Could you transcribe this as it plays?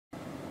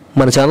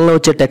మన ఛానల్లో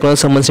వచ్చే టెక్నాలజీ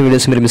సంబంధించిన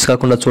వీడియోస్ మీరు మిస్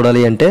కాకుండా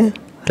చూడాలి అంటే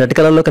రెడ్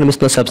కలర్లో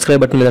కనిపిస్తున్న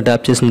సబ్స్క్రైబ్ బటన్ మీద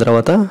ట్యాప్ చేసిన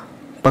తర్వాత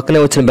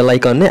పక్కనే వచ్చిన బెల్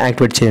ఐకాన్ని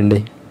యాక్టివేట్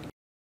చేయండి.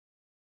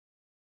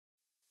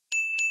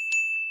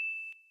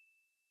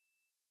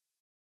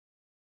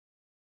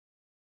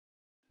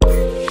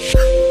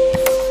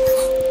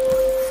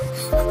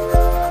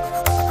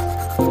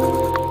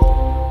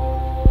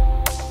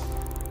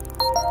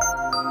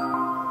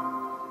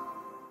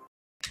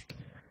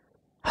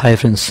 హాయ్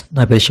ఫ్రెండ్స్,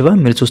 నా పేరు శివ.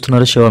 మీరు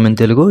చూస్తున్నారు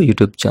సివామింటెలుగు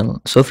యూట్యూబ్ ఛానల్.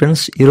 సో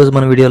ఫ్రెండ్స్, ఈరోజు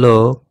మన వీడియోలో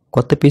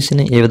కొత్త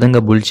పీసీని ఏ విధంగా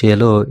బుల్డ్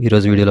చేయాలో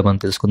ఈరోజు వీడియోలో మనం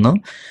తెలుసుకుందాం.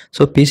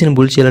 సో పీసీని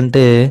బుల్డ్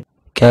చేయాలంటే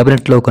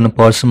క్యాబినెట్లో కొన్ని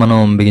పార్ట్స్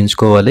మనం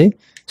బిగించుకోవాలి.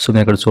 సో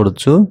మీరు ఇక్కడ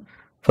చూడొచ్చు.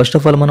 ఫస్ట్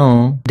ఆఫ్ ఆల్ మనం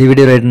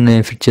డివిడి రైడర్ని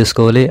ఫిట్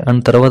చేసుకోవాలి.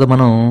 అండ్ తర్వాత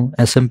మనం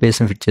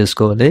ఎస్ఎంపీఎస్ని ఫిట్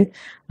చేసుకోవాలి.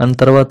 అండ్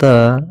తర్వాత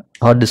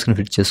హార్డ్ డిస్క్ని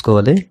ఫిట్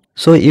చేసుకోవాలి.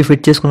 సో ఈ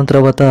ఫిట్ చేసుకున్న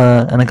తర్వాత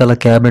వెనకాల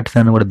క్యాబినెట్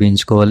ఫ్యాన్ కూడా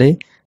బిగించుకోవాలి.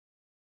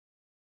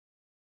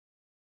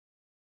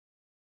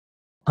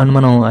 అండ్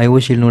మనం ఐఓ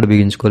షీల్డ్ని కూడా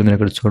బిగించుకోవాలి. మీరు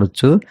ఇక్కడ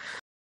చూడొచ్చు.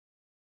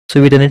 సో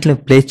వీటన్నిటిని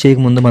ప్లేస్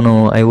చేయకముందు మనం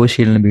ఐఓ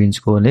షీల్డ్ని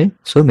బిగించుకోవాలి.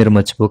 సో మీరు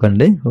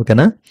మర్చిపోకండి,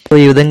 ఓకేనా. సో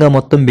ఈ విధంగా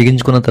మొత్తం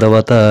బిగించుకున్న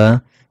తర్వాత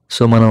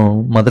సో మనం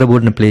మదర్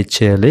బోర్డ్ని ప్లేస్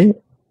చేయాలి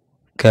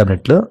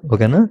క్యాబినెట్లో,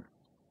 ఓకేనా.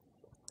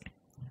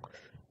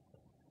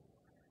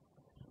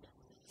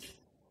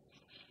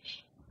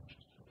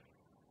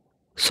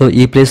 సో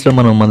ఈ ప్లేస్లో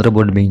మనం మదర్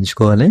బోర్డు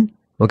బిగించుకోవాలి,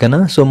 ఓకేనా.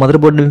 సో మదర్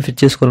బోర్డు ఫిట్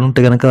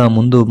చేసుకోవాలంటే కనుక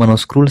ముందు మనం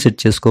స్క్రూలు సెట్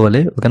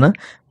చేసుకోవాలి, ఓకేనా.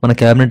 మన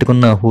క్యాబినెట్కి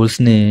ఉన్న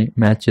హోల్స్ని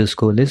మ్యాచ్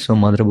చేసుకోవాలి. సో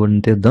మదర్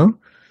బోర్డుని తీద్దాం.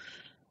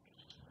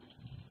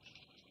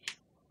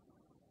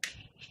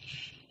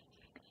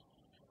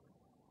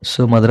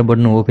 సో మదర్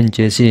బోర్డును ఓపెన్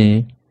చేసి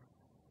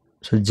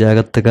సో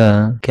జాగ్రత్తగా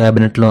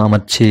క్యాబినెట్లో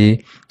అమర్చి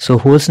సో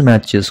హోల్స్ని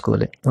మ్యాచ్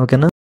చేసుకోవాలి,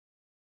 ఓకేనా.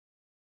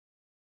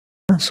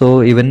 సో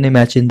ఇవన్నీ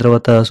మ్యాచ్ అయిన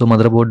తర్వాత సో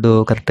మదర్ బోర్డు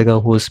కరెక్ట్గా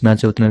హోల్స్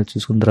మ్యాచ్ అవుతున్నాయి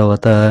చూసుకున్న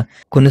తర్వాత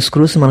కొన్ని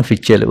స్క్రూస్ మనం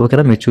ఫిట్ చేయాలి,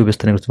 ఓకేనా. మీరు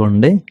చూపిస్తాను ఇక్కడ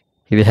చూడండి.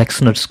 ఇవి హెక్స్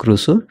నట్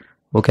స్క్రూస్,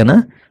 ఓకేనా.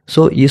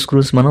 సో ఈ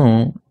స్క్రూస్ మనం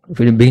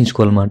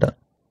బిగించుకోవాలన్నమాట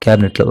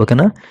క్యాబినెట్లో,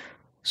 ఓకేనా.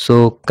 సో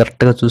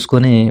కరెక్ట్గా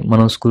చూసుకొని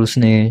మనం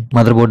స్క్రూస్ని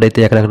మదర్ బోర్డు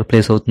అయితే ఎక్కడెక్కడ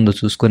ప్లేస్ అవుతుందో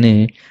చూసుకొని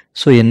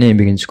సో ఇవన్నీ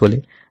బిగించుకోవాలి.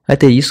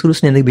 అయితే ఈ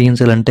స్క్రూస్ని ఎందుకు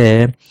బిగించాలంటే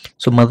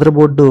సో మదర్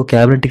బోర్డు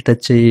క్యాబినెట్కి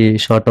టచ్ అయ్యి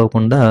షార్ట్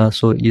అవ్వకుండా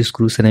సో ఈ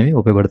స్క్రూస్ అనేవి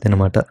ఉపయోగపడతాయి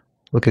అన్నమాట,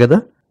 ఓకే కదా.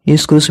 ఈ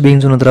స్క్రూస్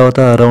బిగించుకున్న తర్వాత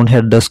రౌండ్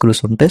హెడ్ స్క్రూస్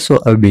ఉంటాయి. సో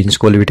అవి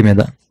బిగించుకోవాలి వీటి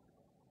మీద.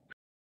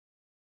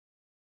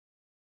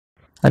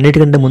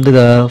 అన్నిటికంటే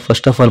ముందుగా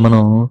ఫస్ట్ ఆఫ్ ఆల్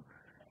మనం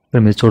ఇక్కడ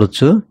మీరు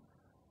చూడొచ్చు,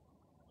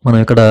 మనం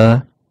ఇక్కడ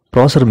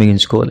ప్రాసెసర్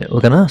బిగించుకోవాలి,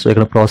 ఓకేనా. సో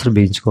ఇక్కడ ప్రాసెసర్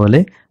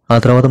బిగించుకోవాలి. ఆ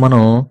తర్వాత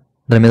మనం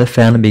దాని మీద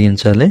ఫ్యాన్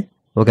బిగించాలి,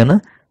 ఓకేనా.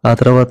 ఆ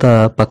తర్వాత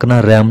పక్కన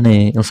ర్యామ్ని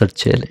ఇన్సర్ట్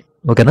చేయాలి,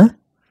 ఓకేనా.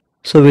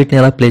 సో వీటిని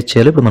ఎలా ప్లేస్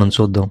చేయాలి ఇప్పుడు మనం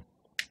చూద్దాం.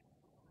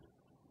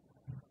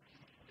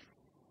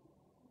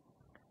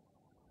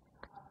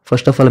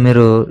 ఫస్ట్ ఆఫ్ ఆల్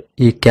మీరు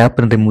ఈ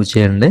క్యాప్ని రిమూవ్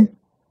చేయండి.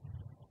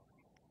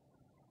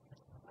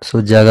 సో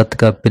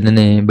జాగ్రత్తగా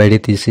పిన్ని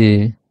బయటికి తీసి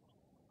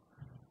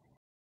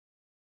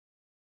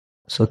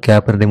సో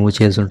క్యాప్ని రిమూవ్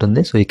చేయాల్సి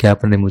ఉంటుంది. సో ఈ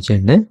క్యాప్ని రిమూవ్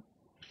చేయండి,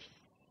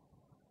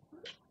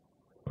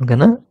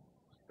 ఓకేనా.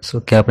 సో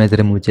క్యాప్ని అయితే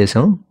రిమూవ్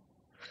చేసాం.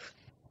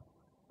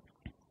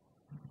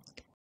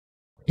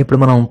 ఇప్పుడు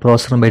మనం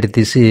ప్రాసెసర్ని బయటికి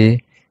తీసి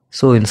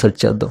సో ఇన్సర్ట్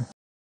చేద్దాం.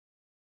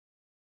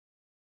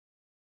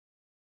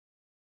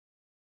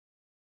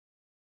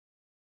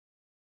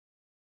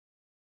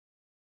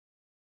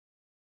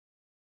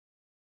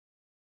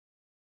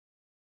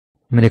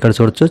 మీరు ఇక్కడ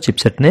చూడొచ్చు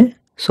చిప్ సెట్ని.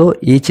 సో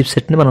ఈ చిప్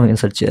సెట్ని మనం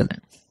ఇన్సర్ట్ చేయాలి.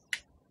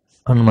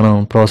 అండ్ మనం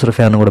ప్రాసెసర్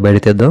ఫ్యాన్ కూడా బయట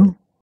తీద్దాం.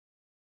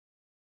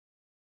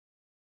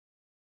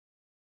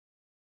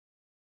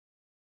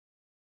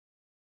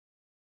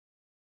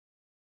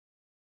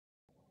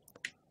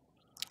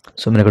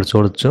 సో మీరు ఇక్కడ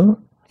చూడొచ్చు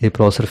ఇది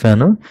ప్రాసెసర్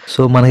ఫ్యాన్.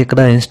 సో మనకి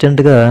ఇక్కడ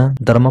ఇన్స్టెంట్గా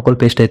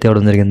థర్మాకోల్ పేస్ట్ అయితే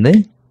ఇవ్వడం జరిగింది.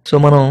 సో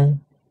మనం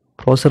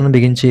ప్రాసెసర్ని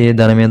బిగించి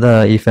దాని మీద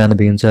ఈ ఫ్యాన్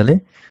బిగించాలి.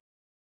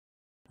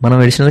 మనం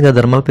అడిషనల్గా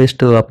థర్మల్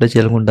పేస్ట్ అప్లై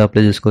చేయాలనుకుంటే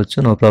అప్లై చేసుకోవచ్చు,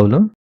 నో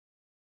ప్రాబ్లం.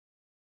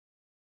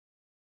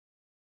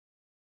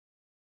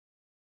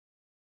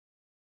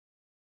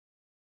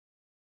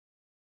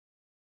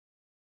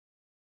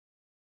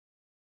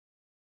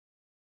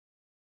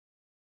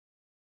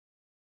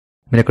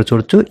 మీరు ఇక్కడ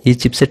చూడొచ్చు ఈ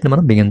చిప్ సెట్ని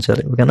మనం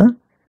బిగించాలి, ఓకేనా.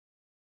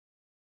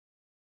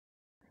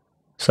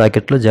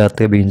 సాకెట్లో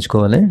జాగ్రత్తగా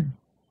బిగించుకోవాలి.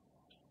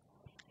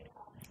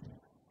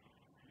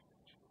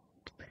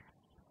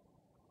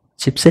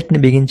 చిప్ సెట్ని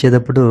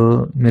బిగించేటప్పుడు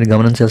మీరు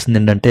గమనించాల్సింది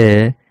ఏంటంటే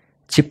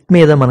చిప్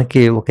మీద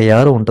మనకి ఒక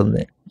యారో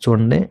ఉంటుంది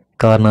చూడండి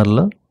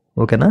కార్నర్లో,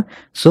 ఓకేనా.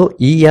 సో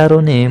ఈ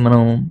యారోని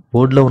మనం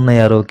బోర్డులో ఉన్న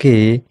యారోకి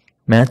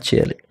మ్యాచ్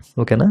చేయాలి,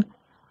 ఓకేనా.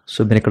 సో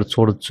మీరు ఇక్కడ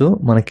చూడొచ్చు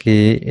మనకి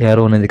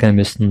యారో అనేది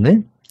కనిపిస్తుంది,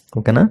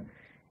 ఓకేనా.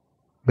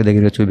 ఒక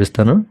దగ్గరగా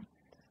చూపిస్తాను,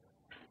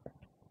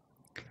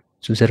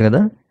 చూశారు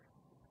కదా.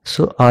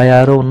 సో ఆ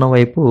యారో ఉన్న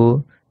వైపు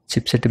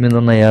చిప్ సెట్ మీద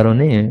ఉన్న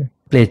యారోని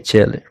ప్లేస్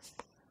చేయాలి.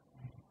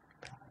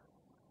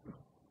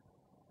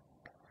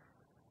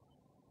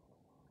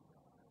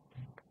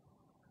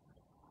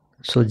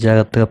 సో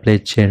జాగ్రత్తగా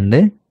ప్లేస్ చేయండి,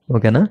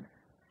 ఓకేనా.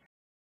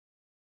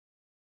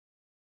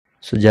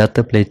 సో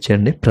జాగ్రత్తగా ప్లేస్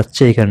చేయండి, ప్రెస్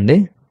చేయకండి,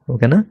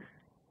 ఓకేనా.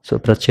 సో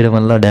ప్రెస్ చేయడం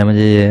వల్ల డ్యామేజ్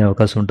అయ్యే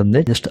అవకాశం ఉంటుంది.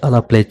 జస్ట్ అలా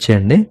ప్లేస్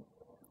చేయండి.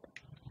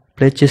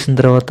 ప్లేస్ చేసిన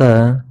తర్వాత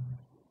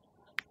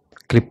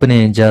క్లిప్ని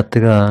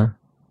జాగ్రత్తగా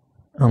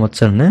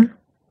అమర్చండి.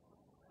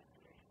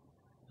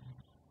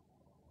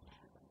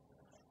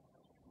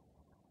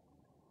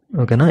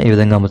 ఓకేనా, ఈ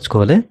విధంగా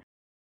అమర్చుకోవాలి.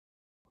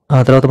 ఆ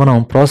తర్వాత మనం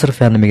ప్రాసెసర్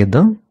ఫ్యాన్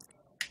బిగిద్దాం.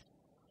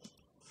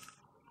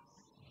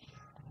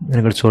 మీరు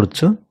ఇక్కడ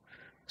చూడొచ్చు.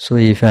 సో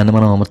ఈ ఫ్యాన్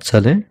మనం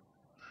అమర్చాలి.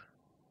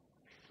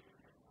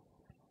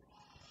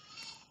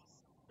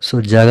 సో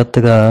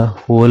జాగ్రత్తగా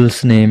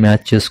హోల్స్ని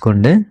మ్యాచ్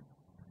చేసుకోండి.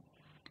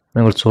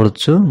 మనం ఇక్కడ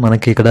చూడొచ్చు,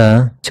 మనకి ఇక్కడ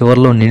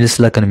చివరిలో నీడిల్స్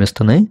లా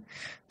కనిపిస్తున్నాయి.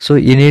 సో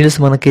ఈ నీడిల్స్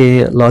మనకి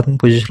లాకింగ్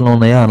పొజిషన్లో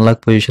ఉన్నాయా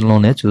అన్లాక్ పొజిషన్లో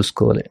ఉన్నాయా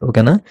చూసుకోవాలి.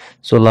 ఓకేనా,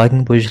 సో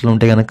లాకింగ్ పొజిషన్లో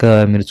ఉంటే కనుక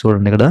మీరు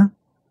చూడండి ఇక్కడ.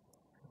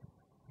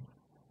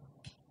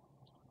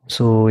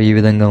 సో ఈ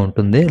విధంగా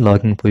ఉంటుంది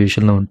లాకింగ్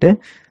పొజిషన్లో ఉంటే.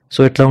 సో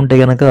ఇట్లా ఉంటే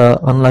కనుక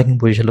అన్లాకింగ్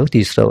పొజిషన్లోకి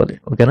తీసుకురావాలి.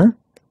 ఓకేనా,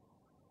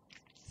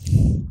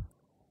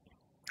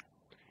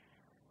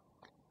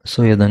 సో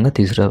ఈ విధంగా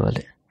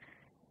తీసుకురావాలి.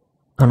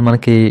 అండ్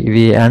మనకి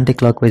ఇవి యాంటీ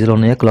క్లాక్ వైజ్లో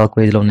ఉన్నాయా క్లాక్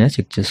వైజ్లో ఉన్నాయా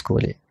చెక్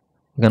చేసుకోవాలి.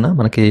 ఓకేనా,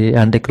 మనకి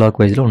యాంటీ క్లాక్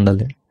వైజ్లో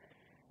ఉండాలి.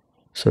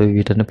 సో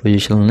వీటన్ని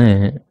పొజిషన్ని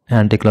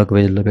యాంటీ క్లాక్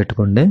వైజ్లో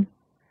పెట్టుకోండి.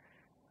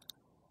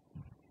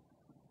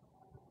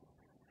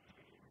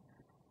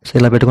 సో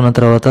ఇలా పెట్టుకున్న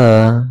తర్వాత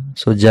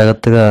సో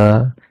జాగ్రత్తగా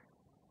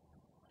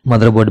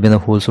మదర్ బోర్డు మీద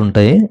హోల్స్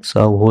ఉంటాయి. సో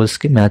ఆ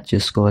హోల్స్కి మ్యాచ్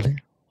చేసుకోవాలి.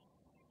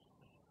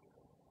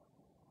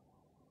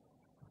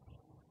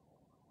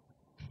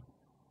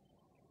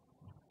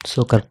 సో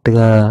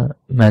కరెక్ట్గా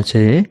మ్యాచ్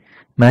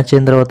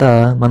అయిన తర్వాత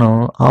మనం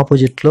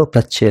ఆపోజిట్లో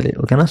ప్రెస్ చేయాలి.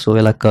 ఓకేనా, సో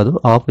ఇలా కాదు,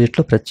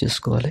 ఆపోజిట్లో ప్రెస్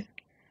చేసుకోవాలి.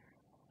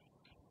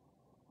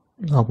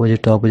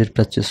 ఆపోజిట్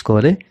ప్రెస్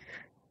చేసుకోవాలి.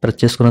 ప్రెస్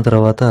చేసుకున్న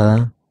తర్వాత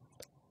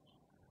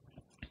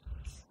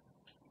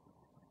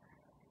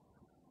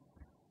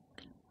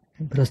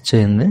ప్రెస్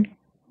చేయండి.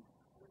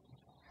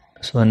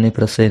 సో అన్నీ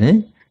ప్రెస్ అయినాయి.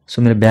 సో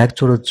మీరు బ్యాక్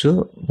చూడొచ్చు,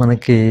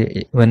 మనకి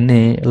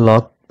ఇవన్నీ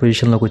లాక్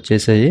పొజిషన్లోకి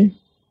వచ్చేసాయి.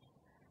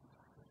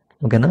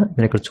 ఓకేనా,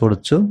 మీరు ఇక్కడ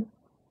చూడొచ్చు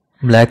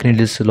బ్లాక్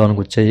నీడిల్స్ లోనికి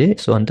వచ్చాయి.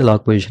 సో అంటే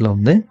లాక్ పొజిషన్లో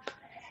ఉంది.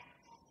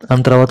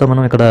 దాని తర్వాత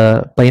మనం ఇక్కడ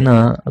పైన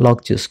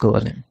లాక్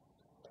చేసుకోవాలి.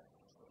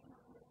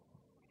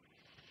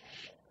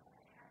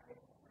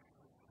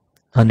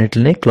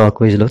 అన్నిటిని క్లాక్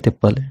వైజ్లో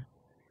తిప్పాలి.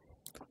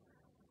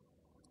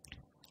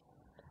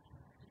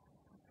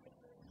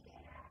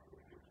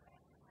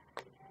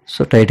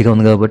 సో టైట్గా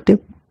ఉంది కాబట్టి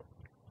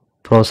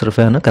ప్రాసెసర్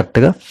ఫ్యాన్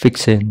కరెక్ట్గా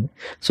ఫిక్స్ అయింది.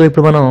 సో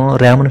ఇప్పుడు మనం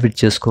ర్యామ్ని ఫిట్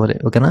చేసుకోవాలి.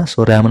 ఓకేనా, సో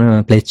ర్యామ్ని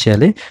ప్లేస్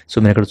చేయాలి. సో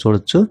మీరు ఇక్కడ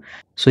చూడొచ్చు.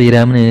 సో ఈ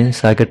ర్యామ్ని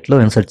సాకెట్లో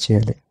ఇన్సర్ట్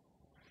చేయాలి.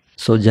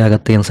 సో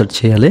జాగ్రత్తగా ఇన్సర్ట్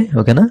చేయాలి.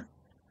 ఓకేనా,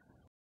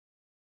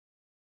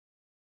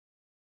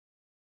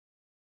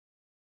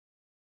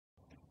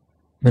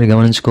 మీరు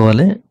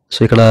గమనించుకోవాలి. సో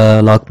ఇక్కడ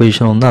లాక్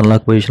పొజిషన్ ఉందా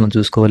అన్లాక్ పొజిషన్లో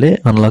చూసుకోవాలి.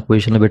 అన్లాక్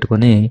పొజిషన్లో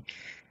పెట్టుకొని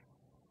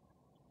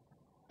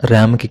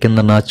ర్యామ్కి కింద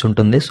నాచ్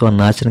ఉంటుంది. సో ఆ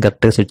నాచ్ని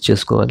కరెక్ట్గా సెట్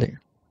చేసుకోవాలి.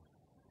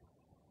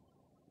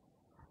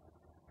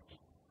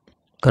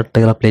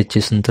 కరెక్ట్గా ప్లేస్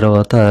చేసిన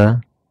తర్వాత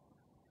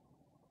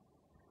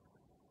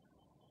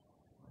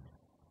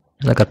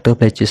ఇలా కరెక్ట్గా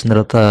ప్లేస్ చేసిన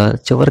తర్వాత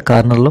చివరి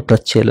కార్నర్లో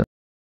ప్రెస్ చేయాలి.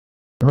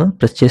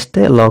 ప్రెస్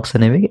చేస్తే లాక్స్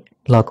అనేవి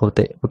లాక్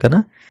అవుతాయి. ఓకేనా,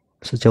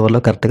 సో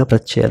చివరిలో కరెక్ట్గా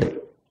ప్రెస్ చేయాలి.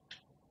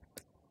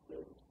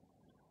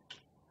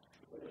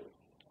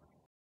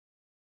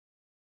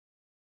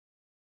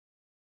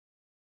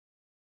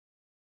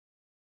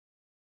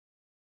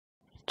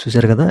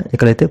 చూసారు కదా,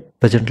 ఇక్కడైతే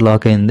ప్రజెంట్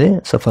లాక్ అయింది.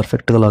 సో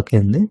పర్ఫెక్ట్గా లాక్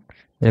అయింది.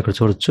 మీరు ఇక్కడ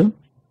చూడొచ్చు,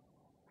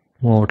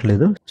 మూవ్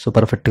అవ్వట్లేదు. సో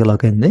పర్ఫెక్ట్గా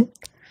లాక్ అయింది.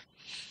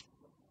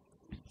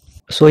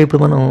 సో ఇప్పుడు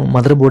మనం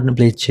మదర్ బోర్డ్ని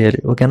ప్లేస్ చేయాలి.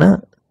 ఓకేనా,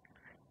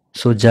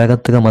 సో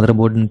జాగ్రత్తగా మదర్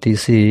బోర్డ్ని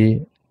తీసి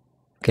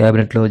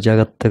క్యాబినెట్లో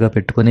జాగ్రత్తగా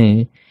పెట్టుకొని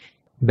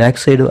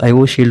బ్యాక్ సైడ్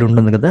ఐఓ షీల్డ్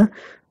ఉంటుంది కదా,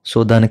 సో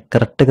దానికి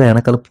కరెక్ట్గా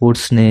వెనకాల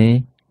పోర్ట్స్ని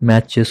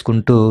మ్యాచ్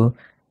చేసుకుంటూ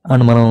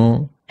అండ్ మనం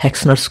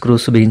హెక్స్ నట్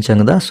స్క్రూస్ బిగించాం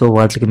కదా, సో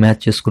వాటికి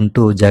మ్యాచ్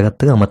చేసుకుంటూ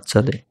జాగ్రత్తగా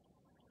అమర్చాలి.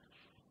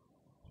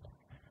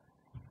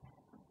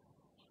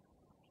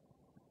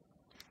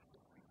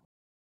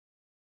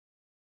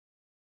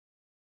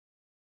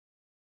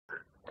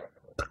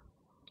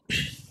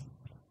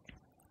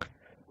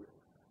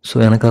 సో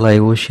వెనకాల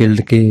ఐఓ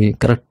షీల్డ్కి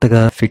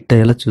కరెక్ట్గా ఫిట్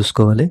అయ్యేలా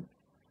చూసుకోవాలి.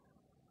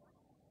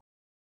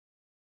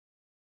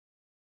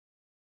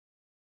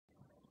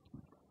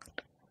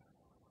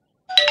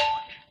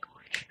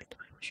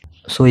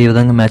 సో ఈ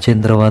విధంగా మ్యాచ్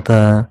అయిన తర్వాత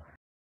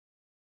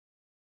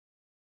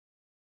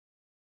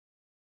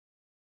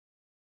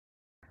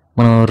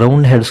మనం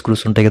రౌండ్ హెడ్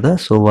స్క్రూస్ ఉంటాయి కదా,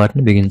 సో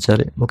వాటిని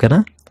బిగించాలి.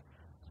 ఓకేనా,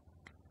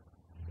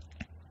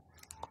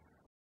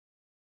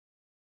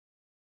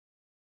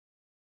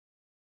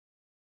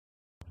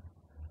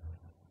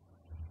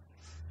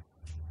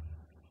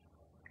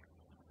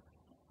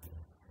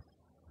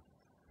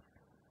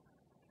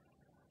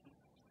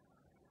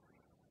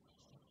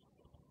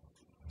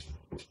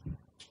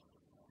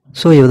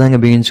 సో ఈ విధంగా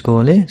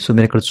బిగించుకోవాలి. సో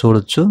మీరు ఇక్కడ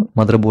చూడొచ్చు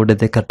మదర్ బోర్డ్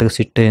అయితే కరెక్ట్గా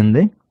సెట్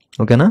అయింది.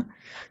 ఓకేనా,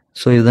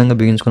 సో ఈ విధంగా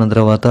బిగించుకున్న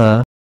తర్వాత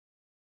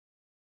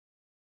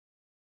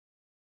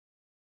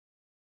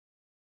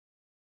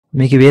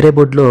మీకు వేరే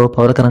బోర్డులో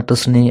పవర్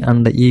కనెక్టర్స్ని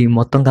అండ్ ఈ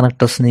మొత్తం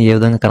కనెక్టర్స్ని ఏ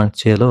విధంగా కనెక్ట్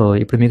చేయాలో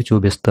ఇప్పుడు మీకు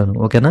చూపిస్తాను.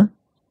 ఓకేనా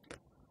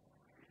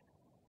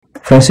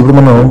ఫ్రెండ్స్, ఇప్పుడు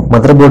మనం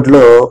మదర్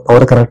బోర్డులో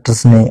పవర్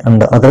కనెక్టర్స్ని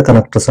అండ్ అదర్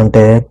కనెక్టర్స్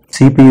అంటే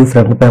CPU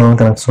ఫ్రంట్ ప్యానల్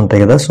కనెక్టర్స్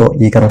ఉంటాయి కదా, సో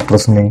ఈ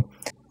కనెక్టర్స్ని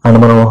అండ్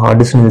మనం హార్డ్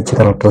డిస్క్ నుంచి వచ్చే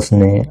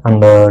కనెక్టర్స్ని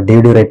అండ్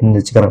DVD రైట్ నుంచి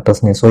వచ్చే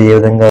కనెక్టర్స్ని సో ఏ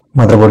విధంగా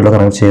మదర్ బోర్డులో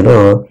కనెక్ట్ చేయాలో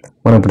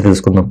మనం ఇప్పుడు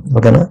తెలుసుకుందాం.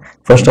 ఓకేనా,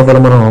 ఫస్ట్ ఆఫ్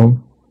ఆల్ మనం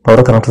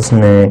పవర్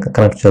కనెక్టర్స్ని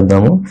కనెక్ట్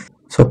చేద్దాము.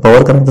 సో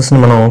పవర్ కనెక్టర్స్ని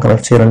మనం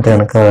కనెక్ట్ చేయాలంటే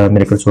కనుక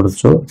మీరు ఇక్కడ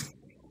చూడొచ్చు,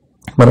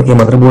 మనకి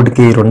మదర్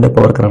బోర్డుకి రెండే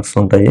పవర్ కనెక్టర్స్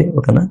ఉంటాయి.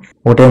 ఓకేనా,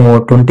 ఒకటేమో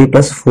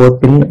 20+4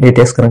 పిన్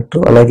ATX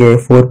కనెక్టర్, అలాగే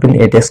 4 పిన్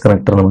ATX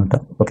కనెక్టర్ అనమాట.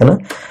 ఓకేనా,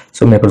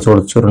 సో మీరు ఇక్కడ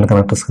చూడొచ్చు రెండు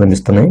కనెక్టర్స్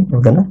కనిపిస్తున్నాయి.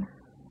 ఓకేనా,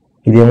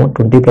 ఇదేమో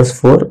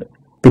 20+4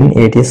 పిన్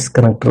ATX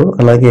కనెక్టర్,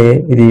 అలాగే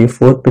ఇది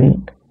 4 పిన్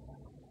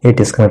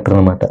ATX కనెక్టర్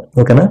అనమాట.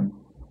 ఓకేనా,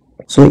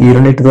 సో ఈ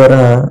రెండింటి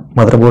ద్వారా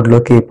మదర్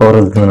బోర్డులోకి పవర్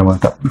వెళ్తుంది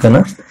అనమాట.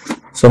 ఓకేనా,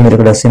 సో మీరు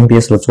ఇక్కడ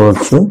SMPS లో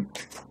చూడొచ్చు,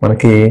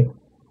 మనకి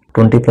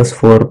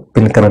 20+4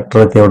 పిన్ కనెక్టర్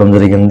అయితే ఇవ్వడం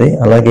జరిగింది,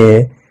 అలాగే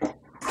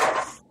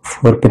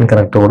 4 పిన్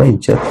కనెక్టర్ కూడా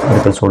ఇచ్చారు, మీరు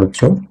ఇక్కడ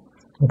చూడొచ్చు.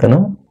 ఓకేనా,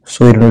 సో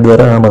ఈ రెండు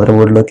ద్వారా మదర్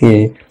బోర్డులోకి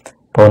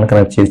పవర్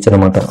కనెక్ట్ చేయొచ్చు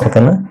అనమాట.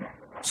 ఓకేనా,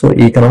 సో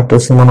ఈ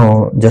కనెక్టర్స్ మనం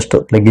జస్ట్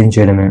ప్లగ్ ఇన్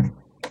చేయడమే.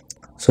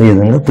 సో ఈ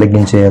విధంగా ప్లగ్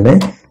ఇన్ చేయాలి.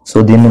 సో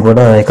దీన్ని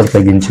కూడా ఇక్కడ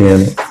ప్లగ్ ఇన్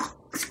చేయాలి.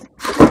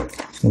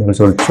 మీరు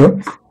చూడొచ్చు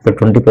ఇక్కడ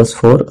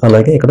 20+4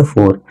 అలాగే ఇక్కడ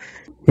 4.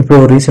 ఇప్పుడు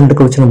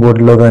రీసెంట్గా వచ్చిన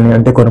బోర్డులో కానీ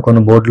అంటే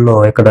కొన్ని బోర్డులో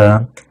ఇక్కడ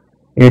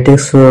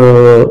ATX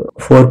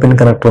 4 పిన్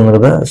కనెక్టర్ ఉంది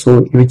కదా, సో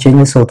ఇవి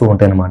చేంజెస్ అవుతూ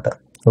ఉంటాయి అనమాట.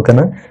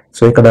 ఓకేనా,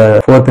 సో ఇక్కడ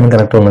 4 పిన్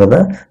కనెక్టర్ ఉంది కదా,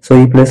 సో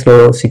ఈ ప్లేస్ లో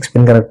 6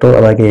 పిన్ కనెక్టర్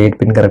అలాగే 8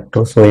 పిన్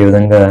కనెక్టర్, సో ఈ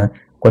విధంగా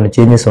కొన్ని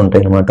చేంజెస్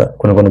ఉంటాయి అనమాట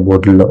కొన్ని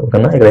బోర్డుల్లో.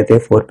 ఓకేనా, ఇక్కడైతే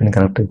 4 పిన్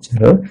కనెక్టర్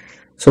ఇచ్చారు,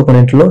 సో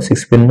కొన్నింటిలో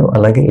 6 పిన్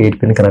అలాగే 8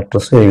 పిన్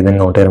కనెక్టర్స్ ఈ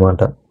విధంగా ఉంటాయి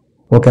అనమాట.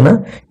 ఓకేనా,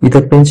 ఇది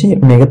తప్పించి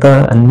మిగతా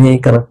అన్ని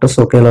కనెక్టర్స్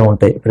ఒకేలా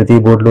ఉంటాయి, ప్రతి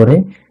బోర్డులోనే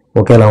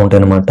ఒకేలా ఉంటాయి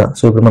అనమాట.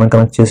 సో ఇప్పుడు మనం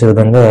కనెక్ట్ చేసే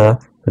విధంగా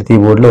ప్రతి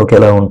బోర్డులో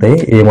ఒకేలా ఉంటాయి,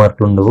 ఏ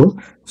మార్పులు ఉండవు.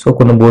 సో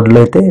కొన్ని బోర్డులో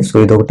అయితే సో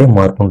ఇదొకటే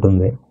మార్పు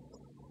ఉంటుంది.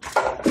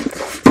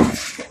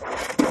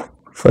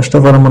 ఫస్ట్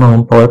ఆఫ్ ఆల్ మనం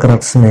పవర్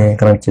కనెక్టర్స్ని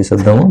కనెక్ట్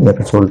చేసేద్దాము.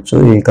 మీరు చూడొచ్చు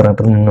ఈ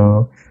కనెక్టర్ నేను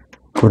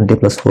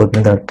 20+4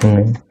 పిన్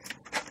కనెక్టర్ని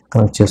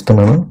కనెక్ట్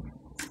చేస్తున్నాను.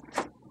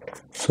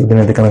 సో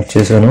దీని అయితే కనెక్ట్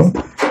చేశాను,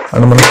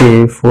 అండ్ మనకి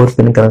 4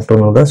 పిన్ కనెక్టర్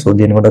ఉంది కదా, సో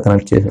దీన్ని కూడా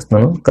కనెక్ట్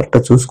చేసేస్తున్నాను.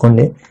 కరెక్ట్గా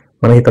చూసుకోండి,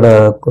 మనకి ఇక్కడ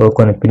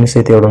కొన్ని పిన్స్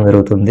అయితే ఇవ్వడం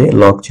జరుగుతుంది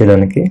లాక్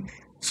చేయడానికి.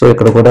 సో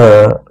ఇక్కడ కూడా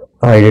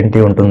ఐడెంటిటీ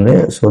ఉంటుంది,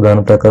 సో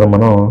దాని ప్రకారం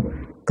మనం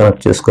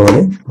కనెక్ట్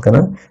చేసుకోవాలి.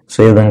 ఓకేనా, సో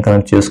ఈ విధంగా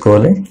కనెక్ట్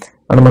చేసుకోవాలి.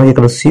 అండ్ మనకి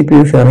ఇక్కడ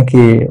CPU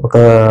ఫ్యాన్కి ఒక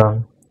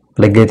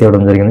ప్లగ్ అయితే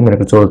ఇవ్వడం జరిగింది, మీరు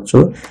ఇక్కడ చూడొచ్చు.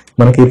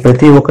 మనకి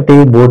ప్రతి ఒక్కటి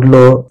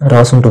బోర్డులో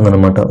రాసి ఉంటుంది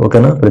అనమాట.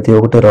 ఓకేనా, ప్రతి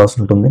ఒక్కటి రాసి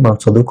ఉంటుంది, మనం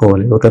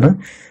చదువుకోవాలి. ఓకేనా,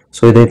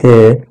 సో ఇదైతే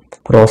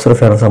ప్రాసెసర్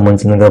ఫ్యాన్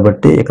సంబంధించింది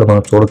కాబట్టి ఇక్కడ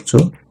మనం చూడొచ్చు.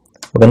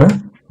 ఓకేనా,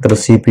 ఇక్కడ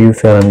CPU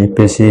ఫ్యాన్ అని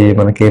చెప్పేసి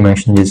మనకి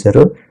మెన్షన్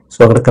చేశారు, సో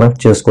అక్కడ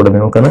కనెక్ట్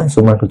చేసుకోవడమే. ఓకేనా, సో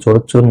మనకు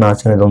చూడొచ్చు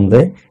నాచ్ అనేది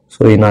ఉంది, సో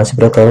ఈ నాచ్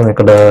ప్రకారం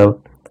ఇక్కడ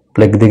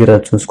ప్లగ్ దగ్గర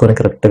చూసుకొని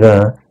కరెక్ట్గా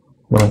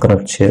మనం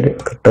కనెక్ట్ చేయాలి,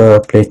 కరెక్ట్గా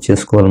ప్లేస్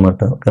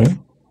చేసుకోవాలన్నమాట. ఓకేనా,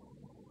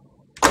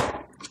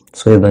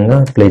 సో ఈ విధంగా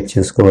ప్లేస్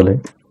చేసుకోవాలి.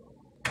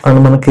 అండ్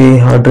మనకి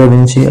హార్డ్ డ్రైవ్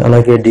నుంచి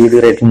అలాగే DVD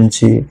రైట్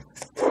నుంచి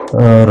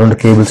 2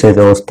 కేబుల్స్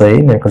అయితే వస్తాయి,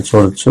 మీరు ఇక్కడ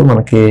చూడొచ్చు.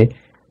 మనకి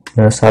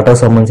SATA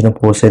సంబంధించిన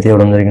పోర్ట్స్ అయితే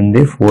ఇవ్వడం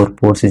జరిగింది, 4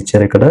 పోర్ట్స్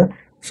ఇచ్చారు ఇక్కడ.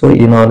 సో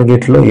ఈ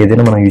 4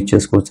 ఏదైనా మనం యూజ్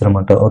చేసుకోవచ్చు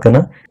అనమాట.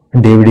 ఓకేనా,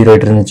 DVD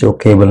రైటర్ నుంచి ఒక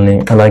కేబుల్ని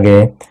అలాగే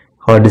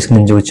హార్డ్ డిస్క్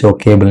నుంచి వచ్చే ఒక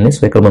కేబుల్ని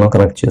సో ఇక్కడ మనం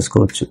కనెక్ట్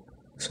చేసుకోవచ్చు.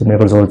 సో మీరు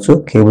ఇక్కడ చూడొచ్చు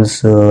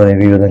కేబుల్స్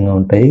అనేవి ఈ విధంగా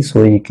ఉంటాయి, సో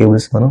ఈ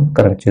కేబుల్స్ మనం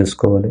కనెక్ట్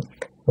చేసుకోవాలి.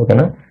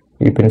 ఓకేనా,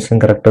 ఈ పిన్స్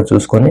కరెక్ట్గా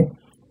చూసుకొని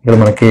ఇక్కడ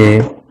మనకి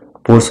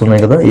పోర్ట్స్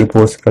ఉన్నాయి కదా, ఈ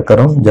పోర్ట్స్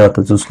ప్రకారం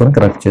జాగ్రత్తగా చూసుకొని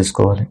కనెక్ట్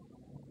చేసుకోవాలి.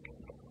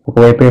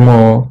 ఒకవైపు ఏమో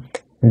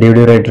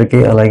DVD రైటర్కి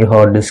అలాగే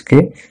హార్డ్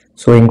డిస్క్కి,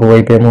 సో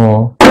ఇంకోవైపు ఏమో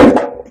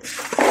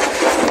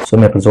సో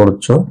మీరు ఇక్కడ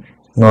చూడొచ్చు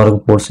 4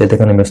 పోర్ట్స్ అయితే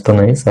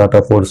కనిపిస్తున్నాయి, SATA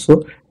పోర్ట్స్.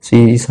 సో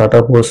ఈ SATA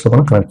పోర్ట్స్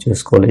మనం కనెక్ట్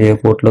చేసుకోవాలి, ఏ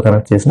పోర్ట్లో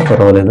కనెక్ట్ చేసినా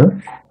పర్వాలేదు.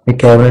 మీ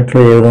క్యాబినెట్లో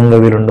ఏ విధంగా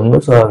వీలు ఉంటుందో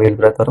సో ఆ వీలు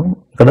ప్రకారం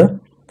ఇక్కడ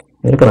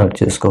మీరు కనెక్ట్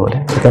చేసుకోవాలి.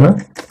 ఓకేనా,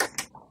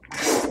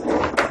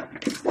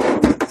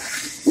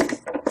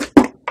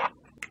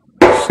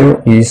 సో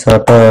ఈ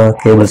SATA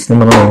కేబుల్స్ని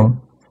మనం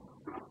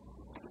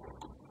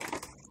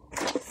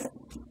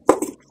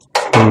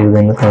ఈ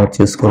విధంగా కనెక్ట్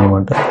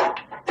చేసుకోవాలన్నమాట.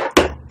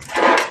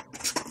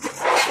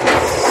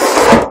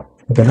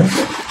 ఓకేనా,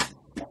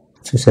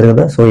 చూసారు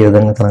కదా, సో ఈ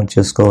విధంగా కనెక్ట్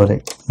చేసుకోవాలి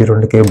ఈ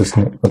 2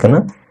 కేబుల్స్ని. ఓకేనా,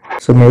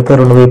 సో మిగతా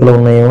 2 వైపులో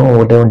ఉన్నాయేమో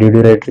ఒకటేమో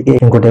DVD రైటర్కి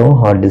ఇంకోటేమో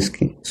హార్డ్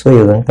డిస్క్కి, సో ఈ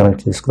విధంగా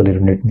కనెక్ట్ చేసుకోవాలి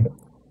రెండింటిని.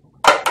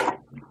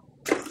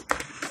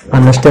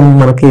 నెక్స్ట్ టైం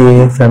మనకి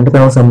ఫ్రంట్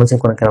ప్యానల్ సంబంధించిన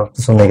కొన్ని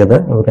కనెక్టర్స్ ఉన్నాయి కదా.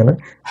 ఓకేనా,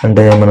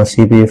 అంటే మన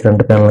CPU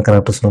ఫ్రంట్ ప్యానల్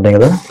కనెక్టర్స్ ఉంటాయి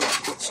కదా,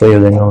 సో ఈ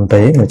విధంగా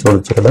ఉంటాయి, మీరు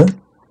చూడొచ్చు కదా.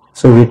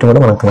 సో వీటిని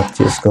కూడా మనం కనెక్ట్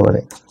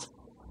చేసుకోవాలి,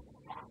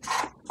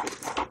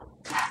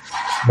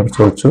 మీరు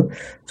చూడొచ్చు.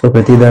 సో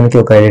ప్రతి దానికి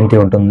ఒక ఐడెంటిటీ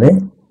ఉంటుంది,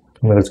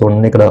 మీరు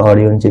చూడండి ఇక్కడ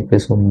ఆడియో అని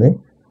చెప్పేసి ఉంది,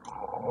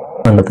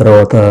 అండ్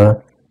తర్వాత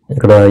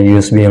ఇక్కడ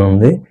USB అని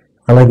ఉంది,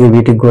 అలాగే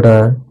వీటికి కూడా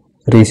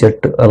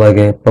రీసెట్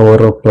అలాగే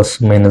power plus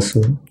minus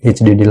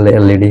HDD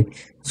LED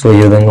so ఈ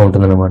విధంగా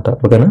ఉంటుంది అనమాట.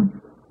 ఓకేనా,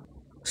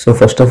 సో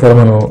ఫస్ట్ ఆఫ్ ఆల్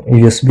మనం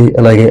USB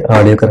అలాగే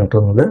ఆడియో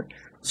కనెక్టర్ ఉంది,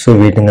 సో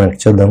వీటిని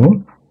కనెక్ట్ చేద్దాము.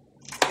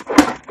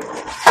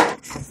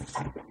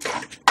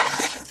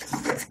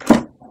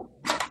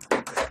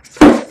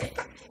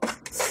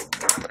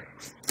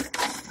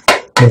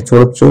 మీరు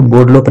చూడొచ్చు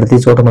బోర్డులో ప్రతి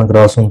చోట మనకు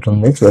రాసి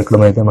ఉంటుంది. సో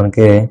ఎక్కడైతే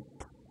మనకి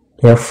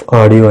ఎఫ్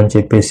ఆడియో అని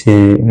చెప్పేసి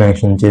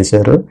మెన్షన్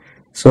చేశారు.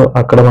 సో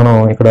అక్కడ మనం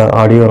ఇక్కడ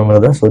ఆడియో ఉంది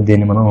కదా, సో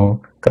దీన్ని మనం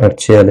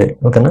కనెక్ట్ చేయాలి.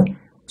 ఓకేనా.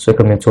 సో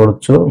ఇక్కడ మీరు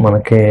చూడొచ్చు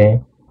మనకి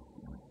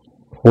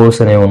హోల్స్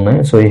అనేవి ఉన్నాయి.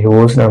 సో ఈ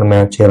హోల్స్ని అక్కడ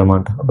మ్యాచ్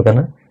చేయాలన్నమాట.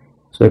 ఓకేనా.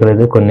 సో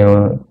ఇక్కడైతే కొన్ని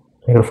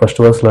ఇక్కడ ఫస్ట్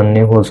వర్స్లో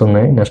అన్ని హోల్స్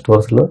ఉన్నాయి. నెక్స్ట్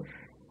వర్స్లో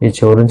ఈ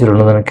చివరి నుంచి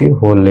రెండో దానికి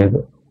హోల్ లేదు.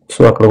 సో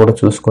అక్కడ కూడా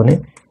చూసుకొని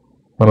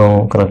మనం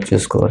కనెక్ట్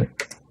చేసుకోవాలి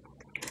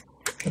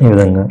ఈ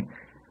విధంగా.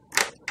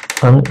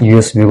 అండ్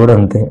యూఎస్బి కూడా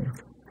అంతే.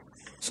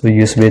 సో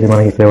యూఎస్బి అయితే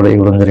మనకి ఇక్కడ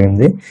ఇవ్వడం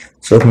జరిగింది.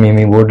 సో మేము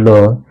ఈ బోర్డులో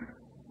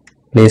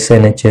ప్లేస్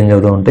అనేది చేంజ్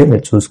అవుతూ ఉంటే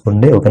మీరు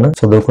చూసుకోండి. ఓకేనా.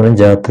 చదువుకొని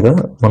జాగ్రత్తగా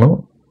మనం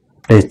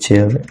ప్లేస్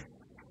చేయాలి.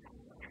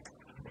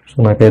 సో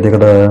నాకైతే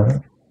ఇక్కడ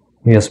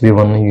USB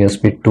 1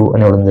 USB 2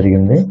 అని ఇవ్వడం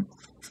జరిగింది.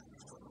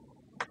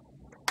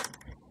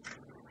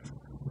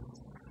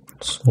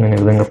 సో నేను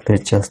ఈ విధంగా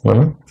ప్లేస్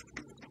చేస్తున్నాను.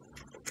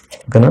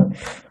 ఓకేనా.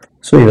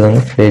 సో ఈ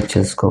విధంగా ప్లేస్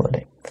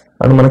చేసుకోవాలి.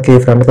 అండ్ మనకి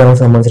ఫ్రంట్ ప్యానల్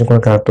సంబంధించిన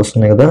కొన్ని కనెక్టర్స్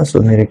ఉన్నాయి కదా. సో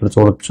మీరు ఇక్కడ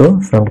చూడొచ్చు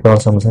ఫ్రంట్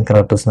ప్యానల్ సంబంధించిన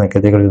కనెక్టర్స్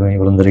నాకైతే ఇక్కడ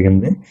ఇవ్వడం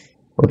జరిగింది.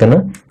 ఓకేనా.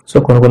 సో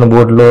కొన్ని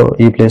బోర్డులో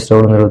ఈ ప్లేస్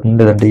రావడం జరుగుతుంది,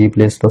 లేదంటే ఈ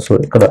ప్లేస్లో. సో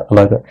ఇక్కడ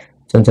అలాగా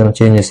చిన్న చిన్న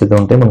చేంజెస్ అయితే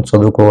ఉంటాయి, మనం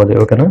చదువుకోవాలి.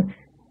 ఓకేనా.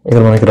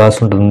 ఇక్కడ మనకి రాసి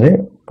ఉంటుంది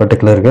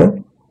పర్టికులర్గా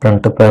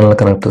ఫ్రంట్ ప్యానల్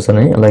కనెక్టర్స్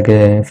అని, అలాగే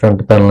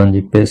ఫ్రంట్ ప్యానల్ అని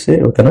చెప్పేసి.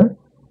 ఓకేనా.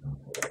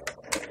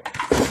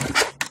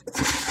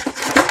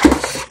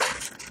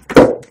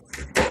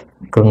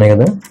 ఇక్కడ ఉన్నాయి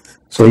కదా.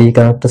 సో ఈ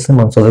కనెక్టర్స్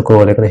మనం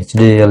చదువుకోవాలి. ఇక్కడ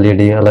హెచ్డి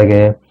ఎల్ఈడి,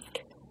 అలాగే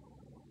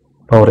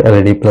పవర్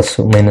ఎల్ఈడి ప్లస్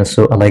మైనస్,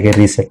 అలాగే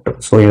రీసెట్.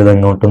 సో ఈ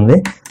విధంగా ఉంటుంది.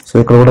 సో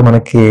ఇక్కడ కూడా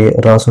మనకి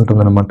రాసి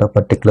ఉంటుంది అనమాట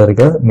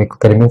పర్టికులర్గా. మీకు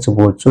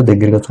కనిపించకపోవచ్చు,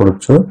 దగ్గరగా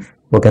చూడొచ్చు.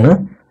 ఓకేనా.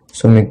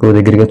 సో మీకు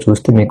దగ్గరగా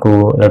చూస్తే మీకు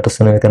లెటర్స్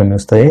అనేవి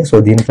కనిపిస్తాయి. సో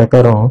దీని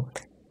ప్రకారం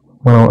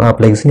మనం ఆ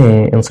ప్లగ్స్ని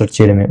ఇన్సర్ట్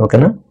చేయడమే.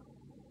 ఓకేనా.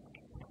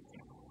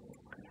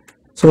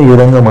 సో ఈ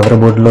విధంగా మదర్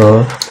బోర్డులో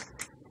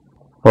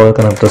పవర్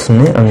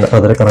కనెక్టర్స్ని అండ్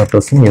అదర్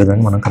కనెక్టర్స్ని ఈ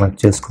విధంగా మనం కనెక్ట్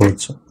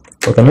చేసుకోవచ్చు.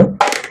 ఓకేనా.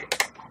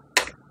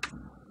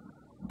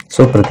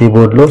 సో ప్రతి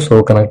బోర్డులో సో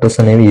కనెక్టర్స్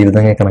అనేవి ఈ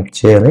విధంగా కనెక్ట్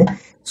చేయాలి.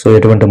 సో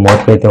ఎటువంటి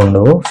మార్పులు అయితే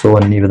ఉండవు. సో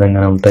అన్ని ఈ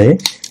విధంగానే ఉంటాయి.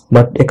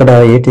 బట్ ఇక్కడ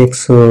ATX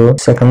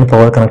సెకండ్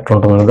పవర్ కనెక్టర్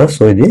ఉంటుంది కదా.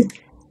 సో ఇది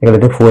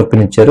ఇక్కడైతే 4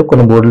 పిన్ ఇచ్చారు.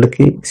 కొన్ని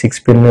బోర్డులకి 6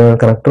 పిన్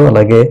కనెక్టర్,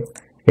 అలాగే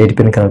 8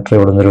 పిన్ కనెక్టర్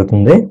ఇవ్వడం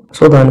జరుగుతుంది.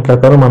 సో దాని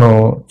ప్రకారం మనం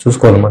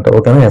చూసుకోవాలన్నమాట.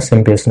 ఓకేనా.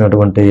 SMPS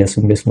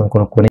మనం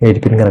కొనుక్కొని 8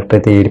 పిన్ కనెక్టర్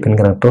అయితే 8 పిన్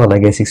కనెక్టర్,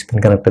 అలాగే 6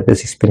 పిన్ కనెక్టర్ అయితే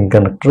 6 పిన్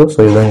కనెక్టర్. సో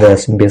ఈ విధంగా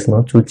SMPS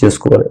మనం చూస్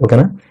చేసుకోవాలి.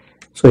 ఓకేనా.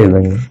 సో ఈ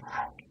విధంగా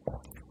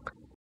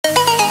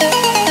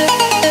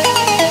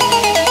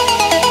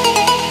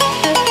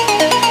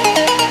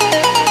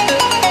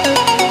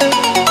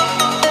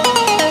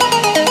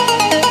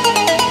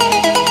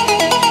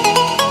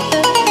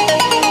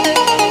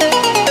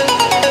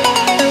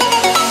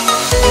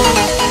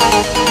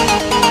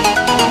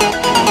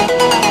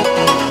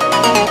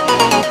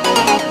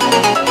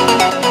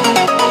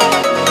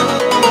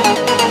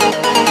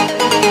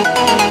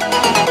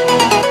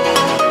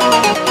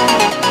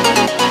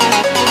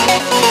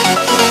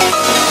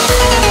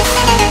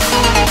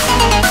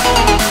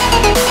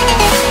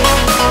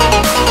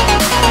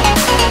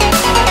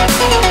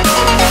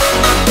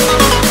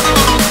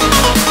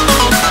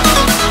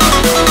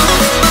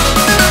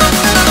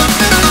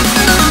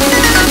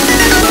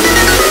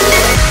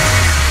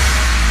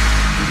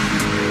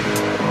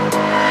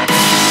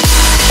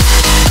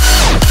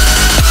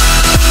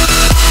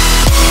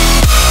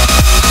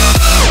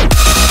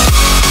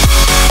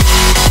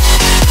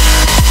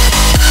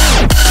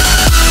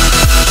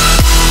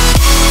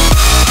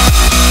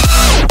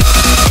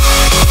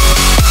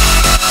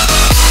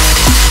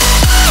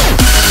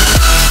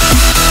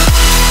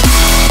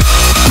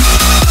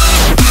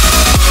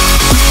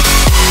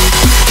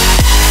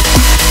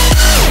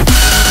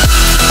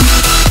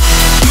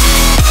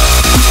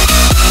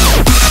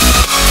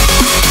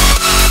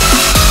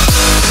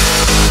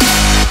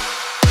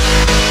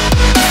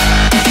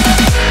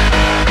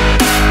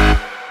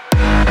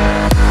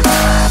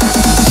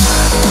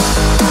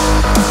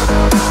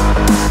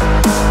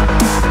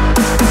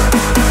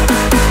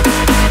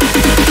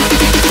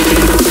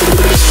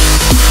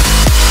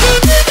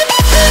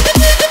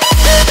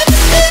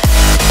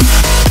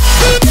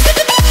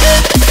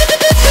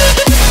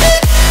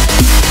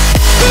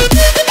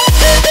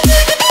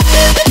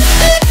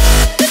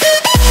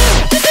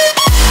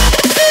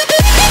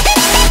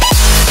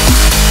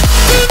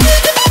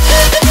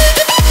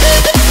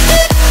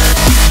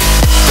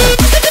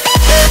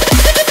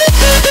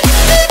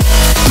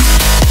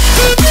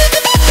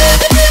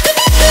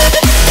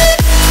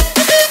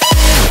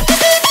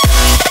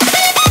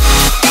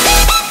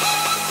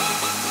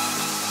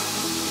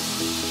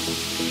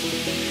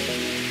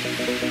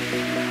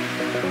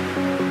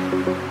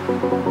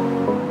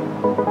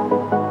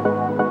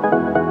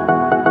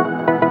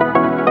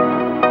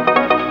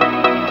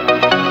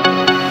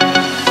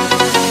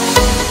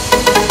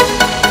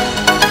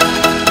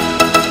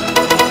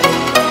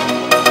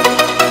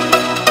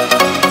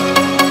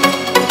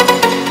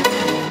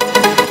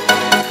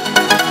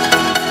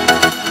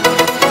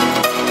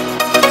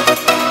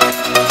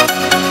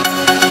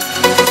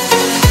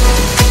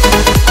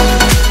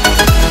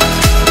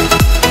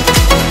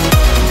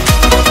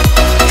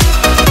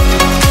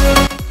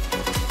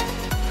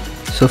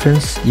సో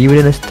ఫ్రెండ్స్, ఈ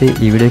వీడియో నచ్చితే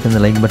ఈ వీడియో కింద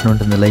లైక్ బటన్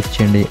ఉంటుంది, లైక్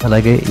చేయండి.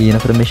 అలాగే ఈ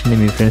ఇన్ఫర్మేషన్ని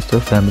మీ ఫ్రెండ్స్తో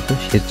ఫ్యామిలీతో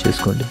షేర్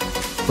చేసుకోండి.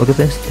 Okay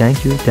friends, thank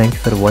you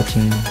for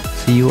watching.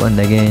 See you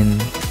and again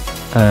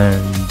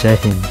and జై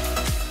హింద్.